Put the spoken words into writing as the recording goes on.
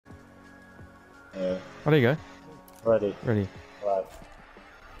Yeah. Oh, there you go. Ready. Ready. Right.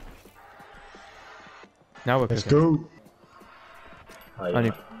 Now we're Let's cooking. go. Oh, yeah. Only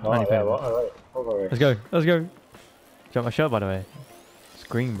Yeah, paying. well, alright. Alright. Let's go. Let's go. Jump my shirt, by the way. It's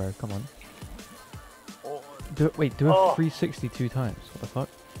green, bro. Come on. Wait, do a 360 2 times. What the fuck?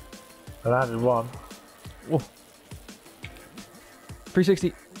 I landed one. Oh.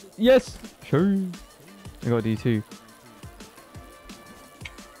 360. Yes. Sure. I got to do 2.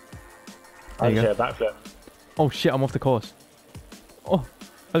 There you go. A backflip. Oh shit! I'm off the course. Oh,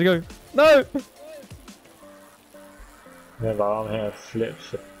 let's go. No. Yeah, but I'm here flips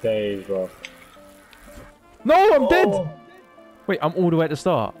for days, bro. No, I'm dead. Wait, I'm all the way at the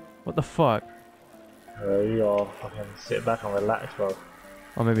start. What the fuck? You gotta fucking sit back and relax, bro.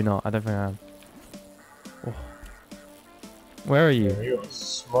 Oh, maybe not. I don't think I am. Oh. Where are you? Yeah, you got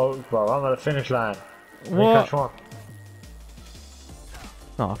smoke, bro. I'm at the finish line. What? Crash one.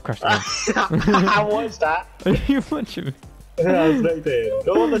 No, I've crashed again. What is that? Are you watching me? Yeah, I was spectating.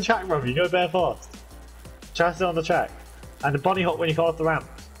 Go on the track, bro. You go bare fast. Try to stay on the track. And the bunny hop when you go off the ramp.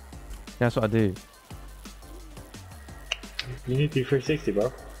 Yeah, that's what I do. You need to do 360,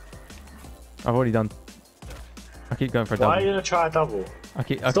 bro. I've already done. I keep going for a double. Why are you gonna try a double? I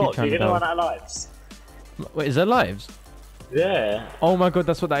keep Stop, trying you're to gonna double. run out of lives. Wait, is there lives? Yeah. Oh my god,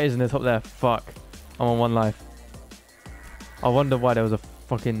 that's what that is in the top there. Fuck. I'm on 1 life. I wonder why there was a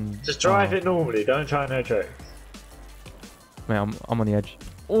fucking... Just drive it normally, don't try no tricks. Mate, I'm on the edge.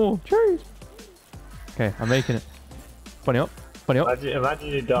 Oh, cheers. Okay, I'm making it. Bunny up. Bunny up. Imagine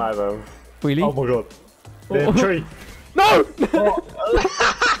you die, bro. Wheelie. Oh my god. The tree. No!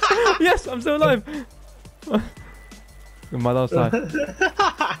 Yes, I'm still alive. My last time.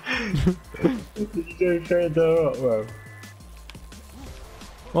 Did you go straight up, bro?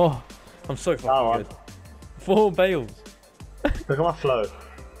 Oh, I'm so fucking good. 4 bales. Look at my flow.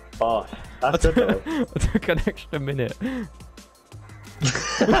 Oh, that's good though. I took an extra minute.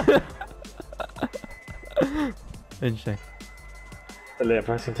 Interesting. Liam,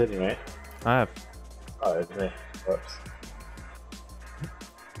 press continue, mate. I have. Oh, it's me. Whoops.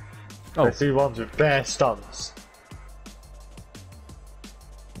 Oh. Let's do ones with bare stunts.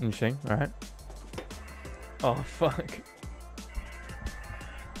 Interesting, alright. Oh, fuck.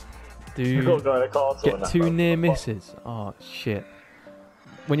 You've got to Dude, go in a castle get and that, 2 bro. near misses. Oh, shit.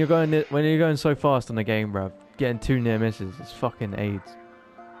 When you're going so fast on the game, bruv, getting 2 near misses is fucking AIDS.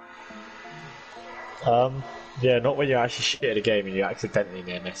 Yeah, not when you're actually shit at a game and you accidentally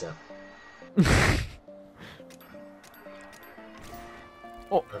near miss it.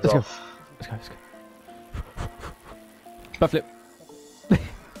 Oh, let's go. Let's go, let's go. Backflip.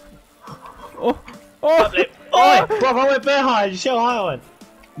 Oh, oh, Flip! Oh, bro, I went bare high. You see how high I went?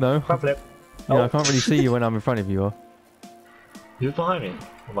 no. Front flip. Yeah, I can't really see you when I'm in front of you. Or... You were behind me.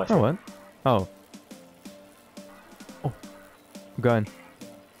 On my Oh, what? Oh. Oh. I'm going.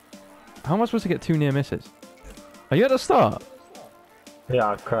 How am I supposed to get 2 near misses? Are you at the start? Yeah,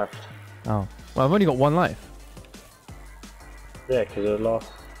 I crashed. Oh. Well, I've only got 1 life. Yeah, because I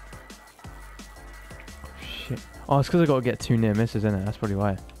lost. Oh, shit. Oh, it's because I got to get 2 near misses, isn't it? That's probably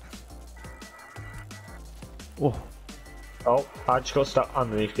why. Oh. Oh, I just got stuck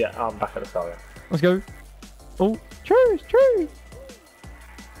underneath the arm back at the start. Let's go. Oh, cheers, cheers.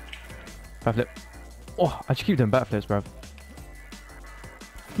 Backflip. Oh, I just keep doing backflips, bruv.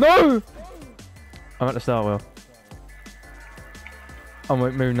 No! I'm at the start, Will. Oh,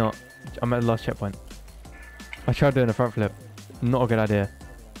 maybe not. I'm at the last checkpoint. I tried doing a front flip. Not a good idea.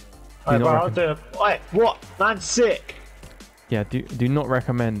 Alright, bro, I'll do it. Wait, what? Man's sick! Yeah, do not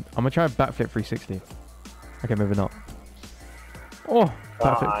recommend. I'm gonna try a backflip 360. Okay, maybe not. Oh,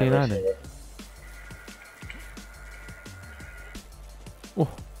 backflip clean landing. Oh,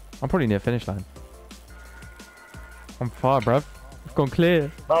 I'm probably near finish line. I'm far, bruv. I've gone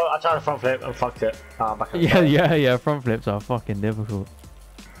clear. Oh, I tried a front flip and fucked it. I'm back at the Yeah. Front flips are fucking difficult.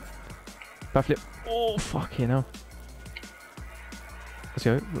 Backflip. Oh, fucking hell. Let's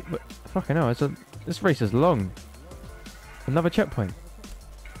go. Fucking hell. This race is long. Another checkpoint.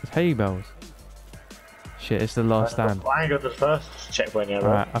 It's hay bells. Shit, it's the last stand. I ain't got the first checkpoint yet,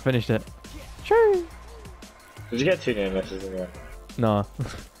 bro. Alright, I finished it. Choo! Did you get 2 near misses in the end? No.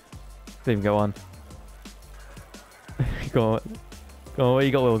 Didn't even get 1. Go on. Go on, what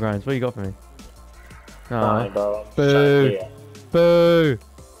you got, Will Grimes? What you got for me? Fine, bro. Boo! Boo!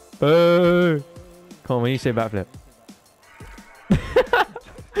 Boo! Come on, when you say backflip.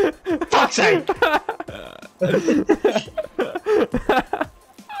 Fuck's sake!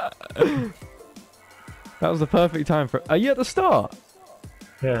 That was the perfect time for... Are you at the start?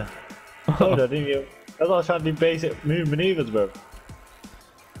 Yeah. I told you, I didn't get... That's why I was trying to do basic move maneuvers, bro.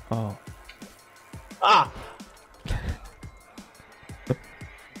 Oh. Ah!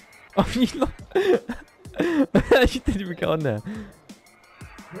 Oh, you you didn't even get on there.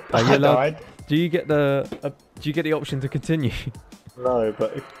 Are you I allowed? died. Do you get the option to continue? No,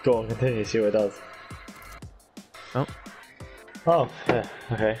 but go on, continue, see what it does. Oh. Oh, yeah,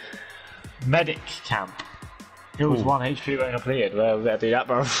 okay. Medic camp. It was Ooh. 1 HP when completed. Well, we better do that,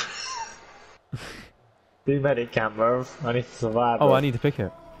 bro. Do medic camp, bro. I need to survive. Oh, bro. I need to pick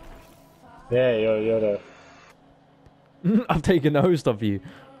it. Yeah, you're the. I've taken the host off you.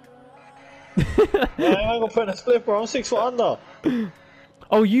 Yeah, I'm gonna put in a split, bro. I'm 6 foot under.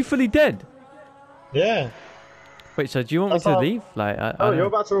 Oh, you fully dead? Yeah. Wait, so do you want That's me to how- leave? Like, I Oh, don't you're know.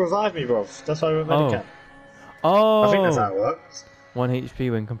 about to revive me, bro. That's why we went medic camp. Oh. I think that's how it works. 1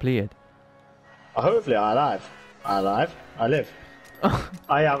 HP when completed. Hopefully, I'm alive. I'm alive. I live.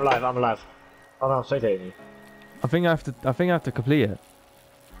 I am alive. I'm alive. Oh no, I'm spectating you. I think I have to complete it.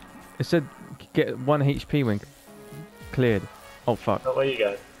 It said get 1 HP when cleared. Oh fuck. Oh, where you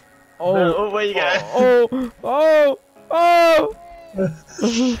go? Oh, No, oh, where you go? oh, oh, oh.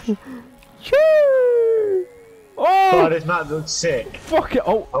 Choo! Oh, Oh, this map looks sick. fuck it.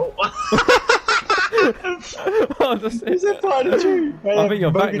 Oh, Oh. oh that's Is it. it part of the tree? I think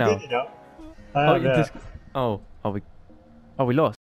you're back now. I Oh, am, you yeah. just. Oh, are we lost?